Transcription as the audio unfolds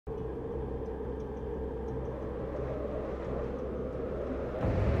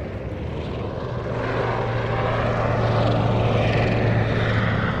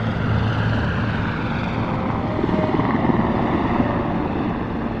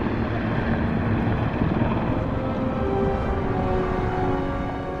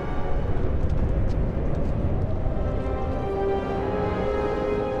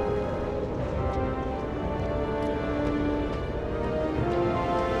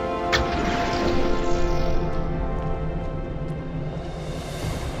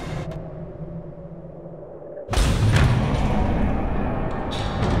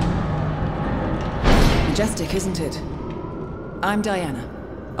Majestic, isn't it? I'm Diana.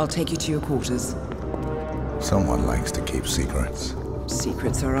 I'll take you to your quarters. Someone likes to keep secrets.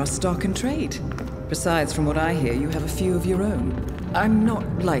 Secrets are our stock and trade. Besides, from what I hear, you have a few of your own. I'm not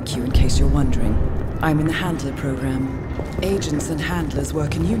like you, in case you're wondering. I'm in the Handler program. Agents and handlers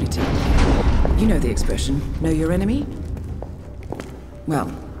work in unity. You know the expression, know your enemy?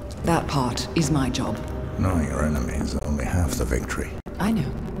 Well, that part is my job. Knowing your enemy is only half the victory. I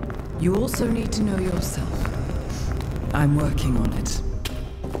know. You also need to know yourself. I'm working on it.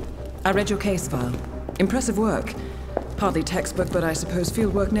 I read your case file. Impressive work. Hardly textbook, but I suppose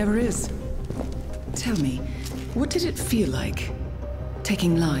field work never is. Tell me, what did it feel like,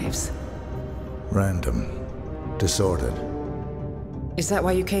 taking lives? Random. Disordered. Is that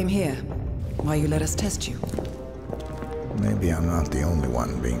why you came here? Why you let us test you? Maybe I'm not the only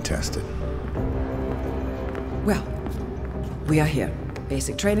one being tested. Well, we are here.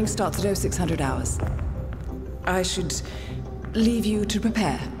 Basic training starts at 0600 hours. I should leave you to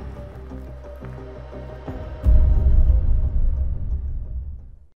prepare.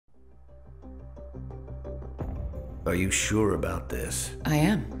 Are you sure about this? I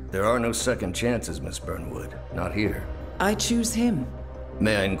am. There are no second chances, Miss Burnwood. Not here. I choose him.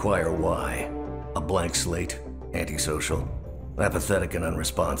 May I inquire why? A blank slate? Antisocial? Apathetic and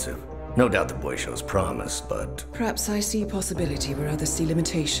unresponsive? No doubt the boy shows promise, but... Perhaps I see possibility where others see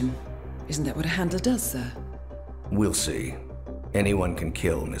limitation. Isn't that what a handler does, sir? We'll see. Anyone can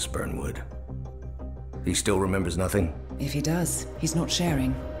kill Miss Burnwood. He still remembers nothing? If he does, he's not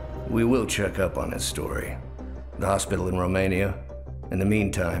sharing. We will check up on his story. The hospital in Romania. In the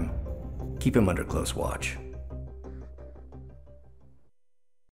meantime, keep him under close watch.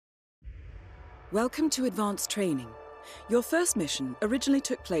 Welcome to advanced training. Your first mission originally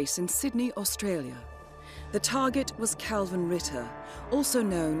took place in Sydney, Australia. The target was Calvin Ritter, also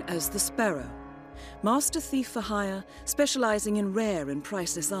known as the Sparrow. Master thief for hire, specializing in rare and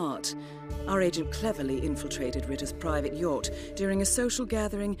priceless art. Our agent cleverly infiltrated Ritter's private yacht during a social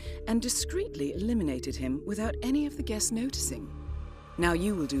gathering and discreetly eliminated him without any of the guests noticing. Now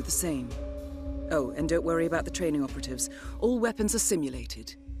you will do the same. Oh, and don't worry about the training operatives. All weapons are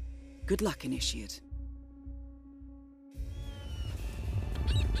simulated. Good luck, Initiate.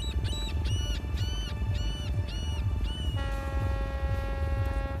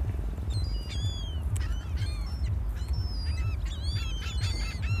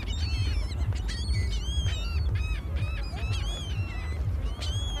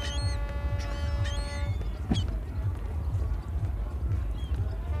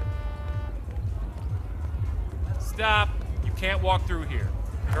 Stop! You can't walk through here.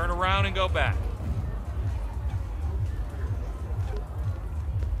 Turn around and go back.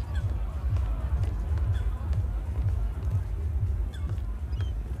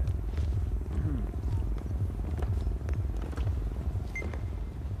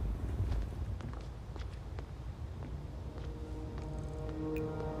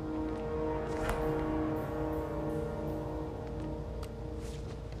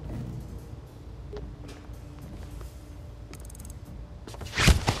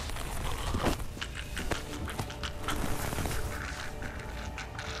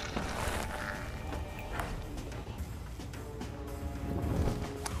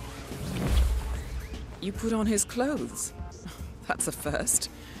 You put on his clothes. That's a first.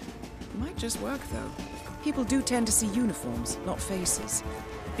 Might just work, though. People do tend to see uniforms, not faces.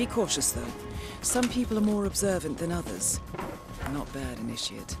 Be cautious, though. Some people are more observant than others. Not bad,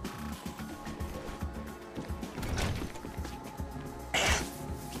 Initiate.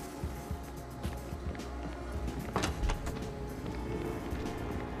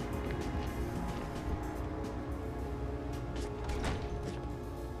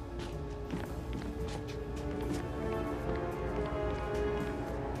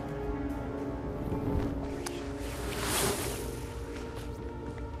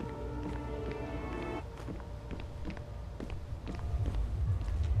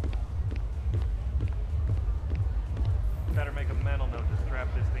 Better make a mental note to strap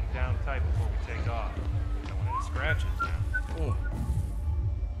this thing down tight before we take off. Don't want any scratches now.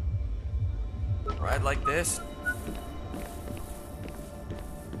 Ride like this?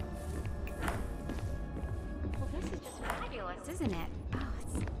 Well, this is just fabulous, isn't it? Oh,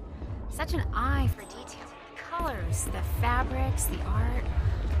 it's such an eye for detail. The colors, the fabrics, the art,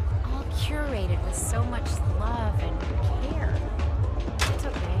 all curated with so much love and care. It's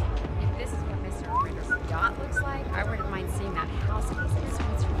okay. If this is what Mr. Ritter's yacht looks like, I wouldn't mind seeing that house he's in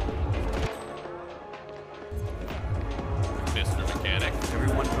Switzerland. Mr. Mechanic.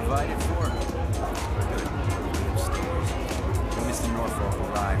 Everyone provided for? Good. Upstairs. When Mr. Norfolk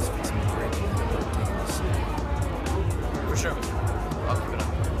arrives, fix me a drink and end up taking the seat.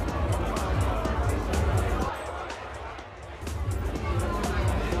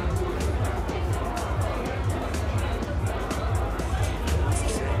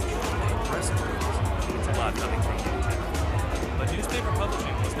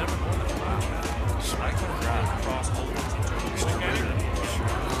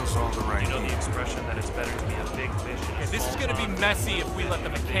 if we let the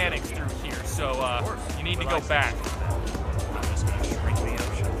mechanics through here, so, you need to go back. I'm just gonna shrink the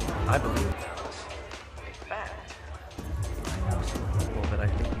ocean. I believe in fact, I know some people that I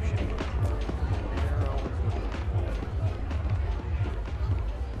think you should meet. They're always looking for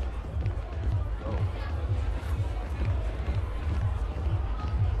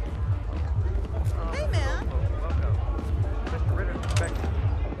Hey, man. Welcome. Mr. Ritter's perspective.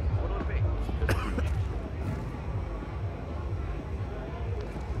 What'll it be?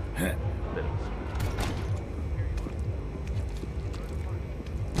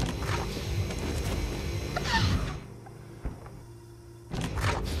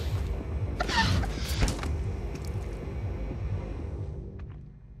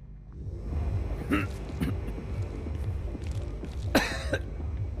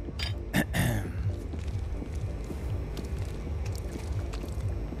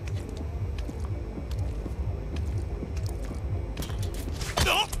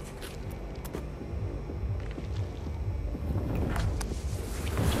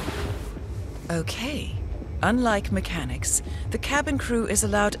 Okay. Unlike mechanics, the cabin crew is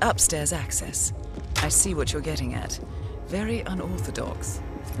allowed upstairs access. I see what you're getting at. Very unorthodox.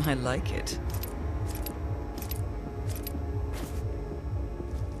 I like it.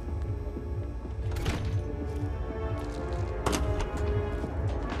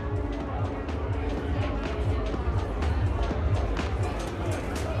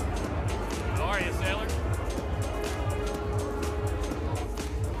 How are you, sailor?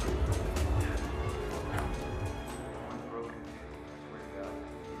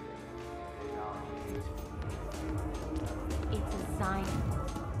 It's a sign.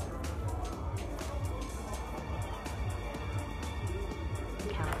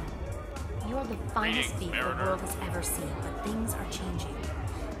 Calvin, you are the finest feat the world has ever seen, but things are changing.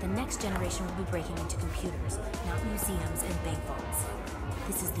 The next generation will be breaking into computers, not museums and bank vaults.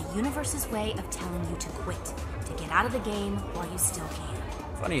 This is the universe's way of telling you to quit, to get out of the game while you still can.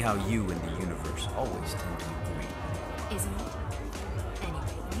 Funny how you and the universe always tend to agree. Isn't it? Anyway,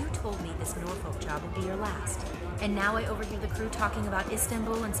 you told me this Norfolk job would be your last. And now I overhear the crew talking about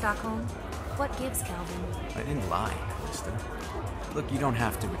Istanbul and Stockholm? What gives, Calvin? I didn't lie, Krista. Look, you don't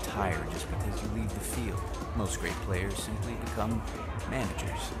have to retire just because you leave the field. Most great players simply become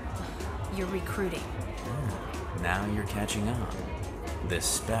managers. You're recruiting. Now you're catching on. The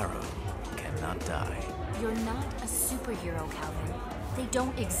sparrow cannot die. You're not a superhero, Calvin. They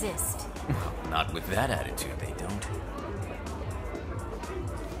don't exist. Not with that attitude, they don't.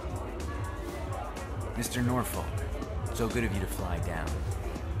 Mr. Norfolk, so good of you to fly down.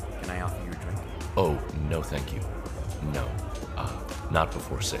 Can I offer you a drink? Oh, no thank you. No. Not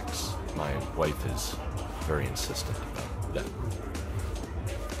before 6. My wife is very insistent about that rule.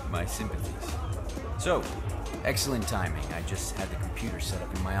 My sympathies. So, excellent timing. I just had the computer set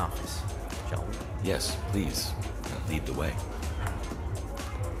up in my office. Shall we? Yes, please. Lead the way.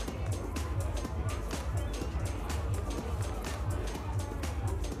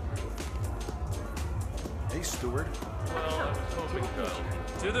 Hey, steward.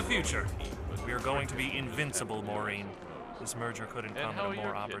 To the future. We are going to be invincible, Maureen. This merger couldn't come at a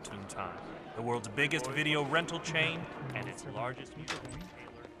more opportune time. The world's biggest video rental chain and its largest music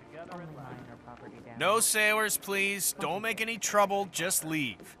retailer together at No sailors, please. Don't make any trouble. Just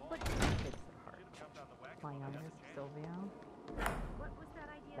leave.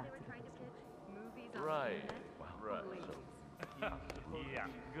 Right. Right. Yeah,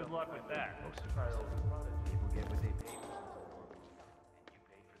 good luck with that.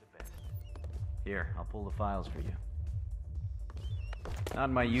 Here, I'll pull the files for you. Not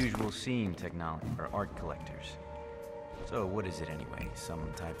my usual scene technology or art collectors. So what is it anyway?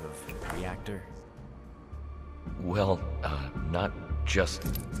 Some type of reactor? Well, not just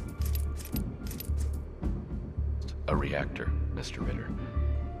a reactor, Mr. Ritter.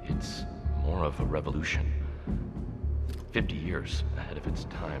 It's more of a revolution. 50 years ahead of its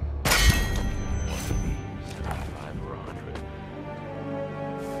time. What could be 75 or 100?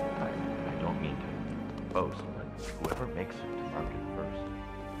 I don't mean to boast, but whoever makes it to market first.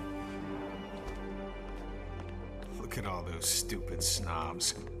 Look at all those stupid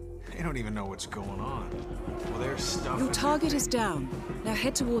snobs. They don't even know what's going on. Well, they're stuff. Your target is down. Now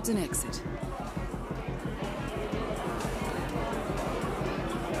head towards an exit.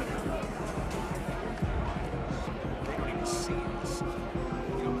 They don't even see us.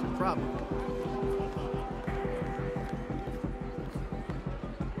 You know, the problem.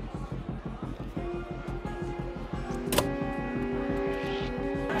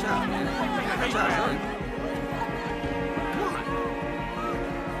 Good job, man. Good job. Come on.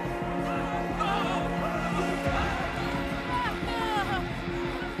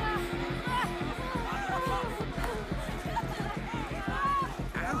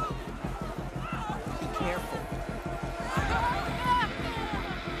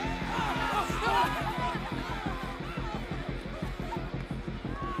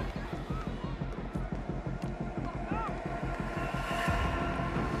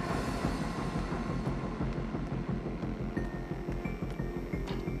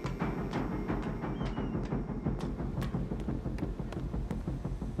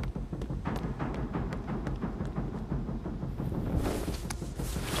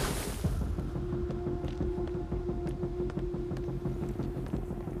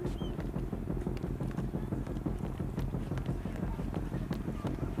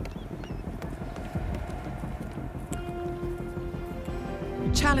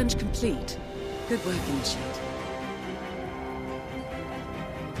 Challenge complete. Good work, Initiate.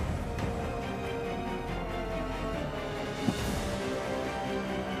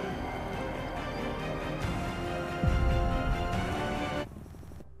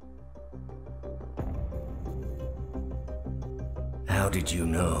 How did you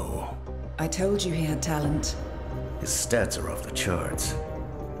know? I told you he had talent. His stats are off the charts.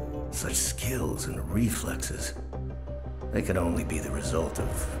 Such skills and reflexes. They could only be the result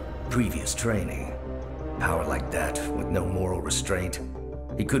of previous training. Power like that, with no moral restraint,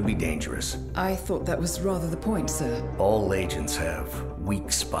 he could be dangerous. I thought that was rather the point, sir. All agents have weak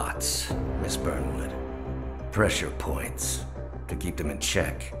spots, Miss Burnwood. Pressure points to keep them in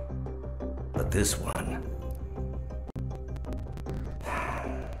check. But this one...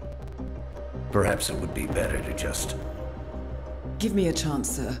 Perhaps it would be better to just... Give me a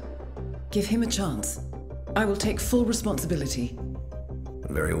chance, sir. Give him a chance. I will take full responsibility.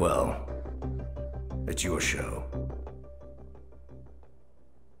 Very well. It's your show.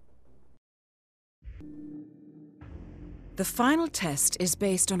 The final test is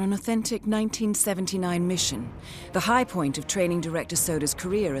based on an authentic 1979 mission, the high point of training director Soda's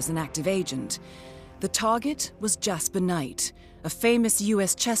career as an active agent. The target was Jasper Knight, a famous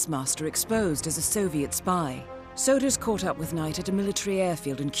US chess master exposed as a Soviet spy. Soda's caught up with Knight at a military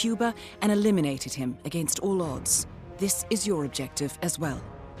airfield in Cuba and eliminated him against all odds. This is your objective as well.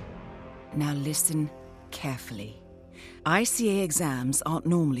 Now listen carefully. ICA exams aren't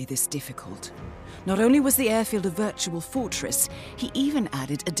normally this difficult. Not only was the airfield a virtual fortress, he even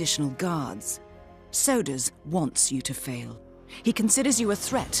added additional guards. Sodas wants you to fail. He considers you a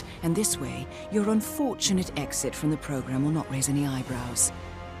threat, and this way, your unfortunate exit from the program will not raise any eyebrows.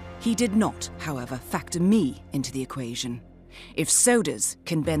 He did not, however, factor me into the equation. If Sodas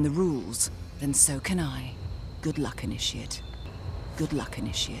can bend the rules, then so can I. Good luck, Initiate. Good luck,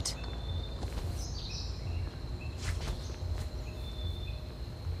 Initiate.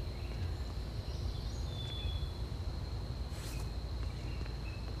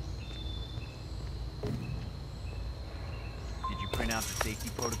 Print out the safety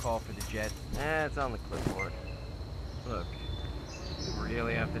protocol for the jet? It's on the clipboard. Look, do we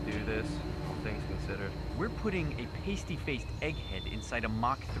really have to do this, all things considered? We're putting a pasty-faced egghead inside a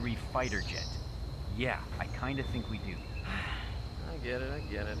Mach 3 fighter jet. Yeah, I kinda think we do. I get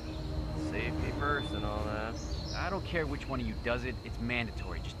it. Safety first and all that. I don't care which one of you does it, it's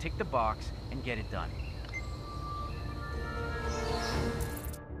mandatory. Just tick the box and get it done.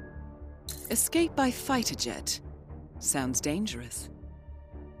 Escape by fighter jet. Sounds dangerous.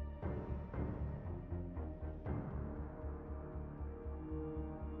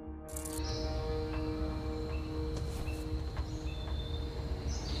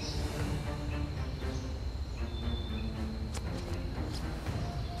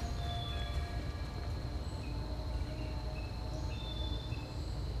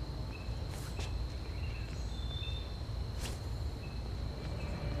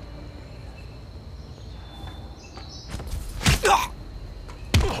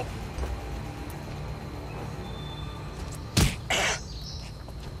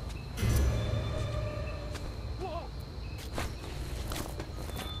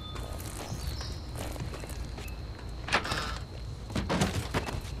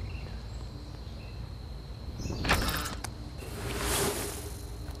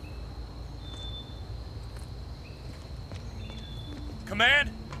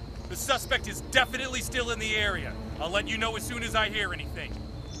 Command, the suspect is definitely still in the area. I'll let you know as soon as I hear anything.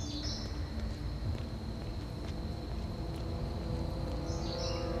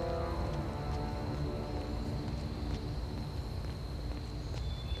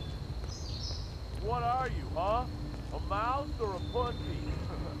 What are you, huh? A mouse or a pussy?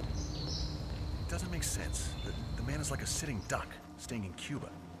 It doesn't make sense. The man is like a sitting duck, staying in Cuba.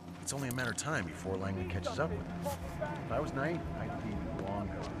 It's only a matter of time before Langley catches up with him. If I was Knight, I'd be long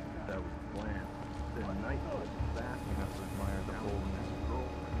gone. That was the plan. Then Knight was fast enough to admire the hole in his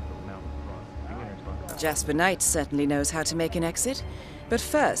throat and the mountain across. Jasper Knight certainly knows how to make an exit, but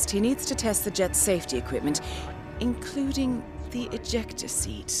first he needs to test the jet's safety equipment, including the ejector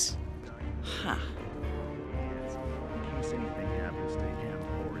seat. Ha. In case anything happens to him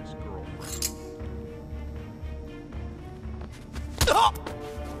or his girlfriend.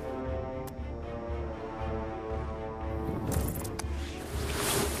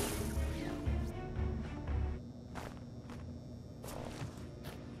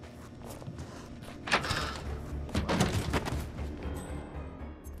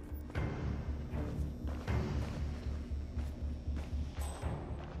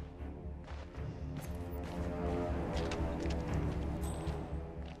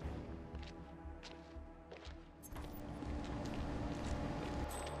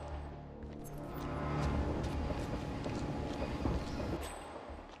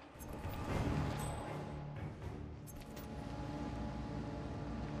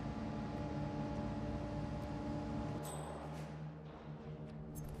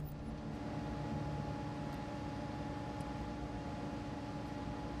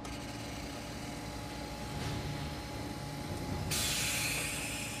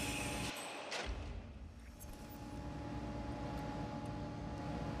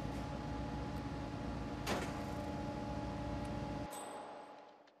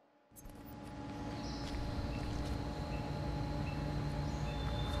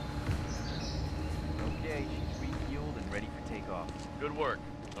 Good work.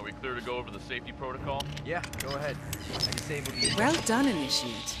 Are we clear to go over the safety protocol? Yeah, go ahead. I disabled the... Well done,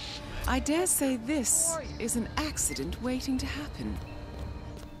 Initiate. I dare say this is an accident waiting to happen.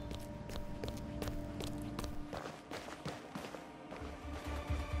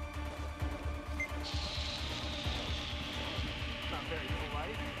 Not very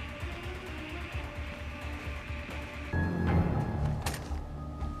polite.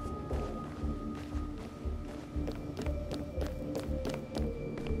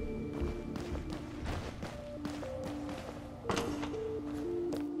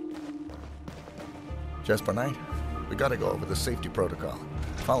 Jasper Knight, we gotta go over the safety protocol.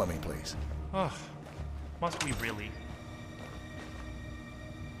 Follow me, please. Ugh. Must we really?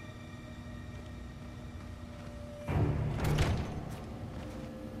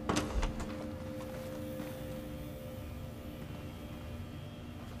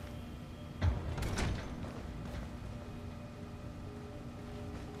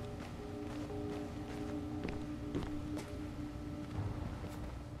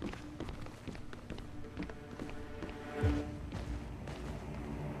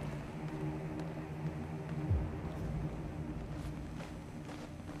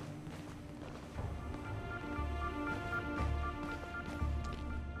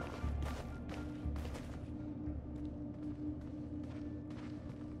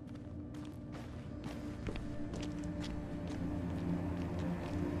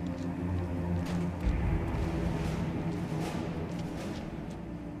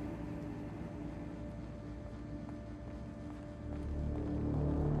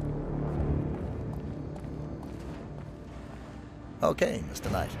 Okay,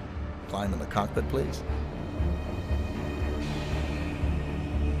 Mr. Knight. Climb in the cockpit, please.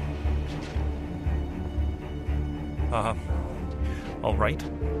 All right.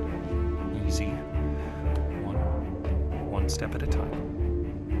 Easy. One step at a time.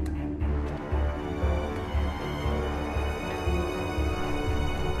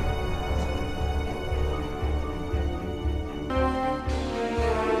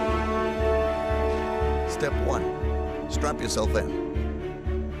 Step 1. Strap yourself in.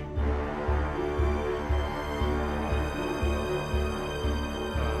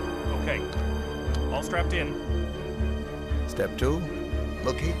 Okay. All strapped in. Step 2.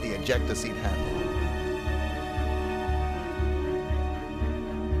 Locate the ejector seat handle.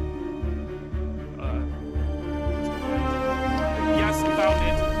 Yes, found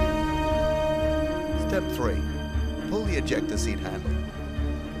it. Step 3. Pull the ejector seat handle.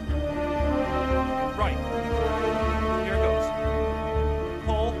 Right. Here goes.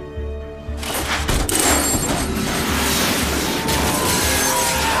 Pull.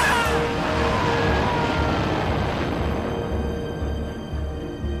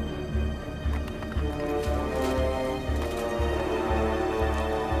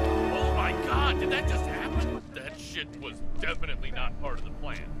 Oh my god, did that just happen? That shit was definitely not part of the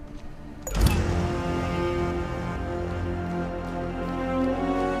plan.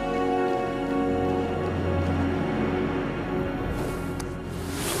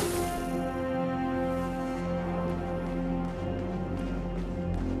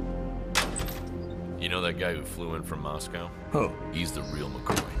 You know that guy who flew in from Moscow? Oh. He's the real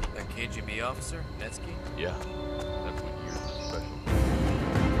McCoy. That KGB officer, Netsky? Yeah, that's what years is special.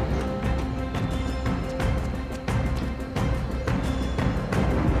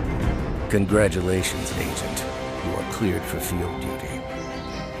 Congratulations, Agent. You are cleared for field duty.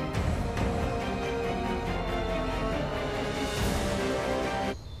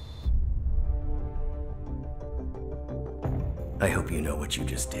 I hope you know what you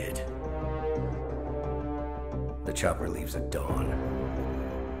just did. The chopper leaves at dawn.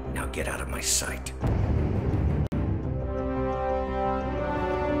 Now get out of my sight.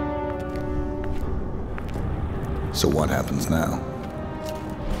 So what happens now?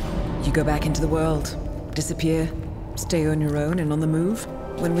 You go back into the world, disappear, stay on your own and on the move.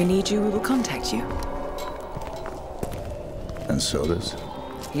 When we need you, we will contact you. And so does?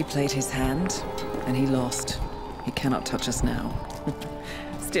 He played his hand, and he lost. He cannot touch us now.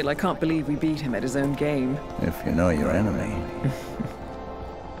 Still, I can't believe we beat him at his own game. If you know your enemy.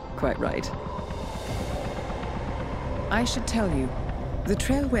 Quite right. I should tell you, the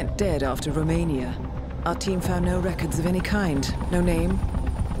trail went dead after Romania. Our team found no records of any kind. No name.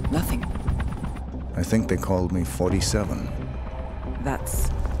 Nothing. I think they called me 47. That's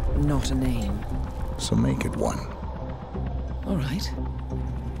not a name. So make it one. All right.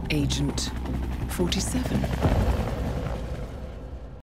 Agent 47.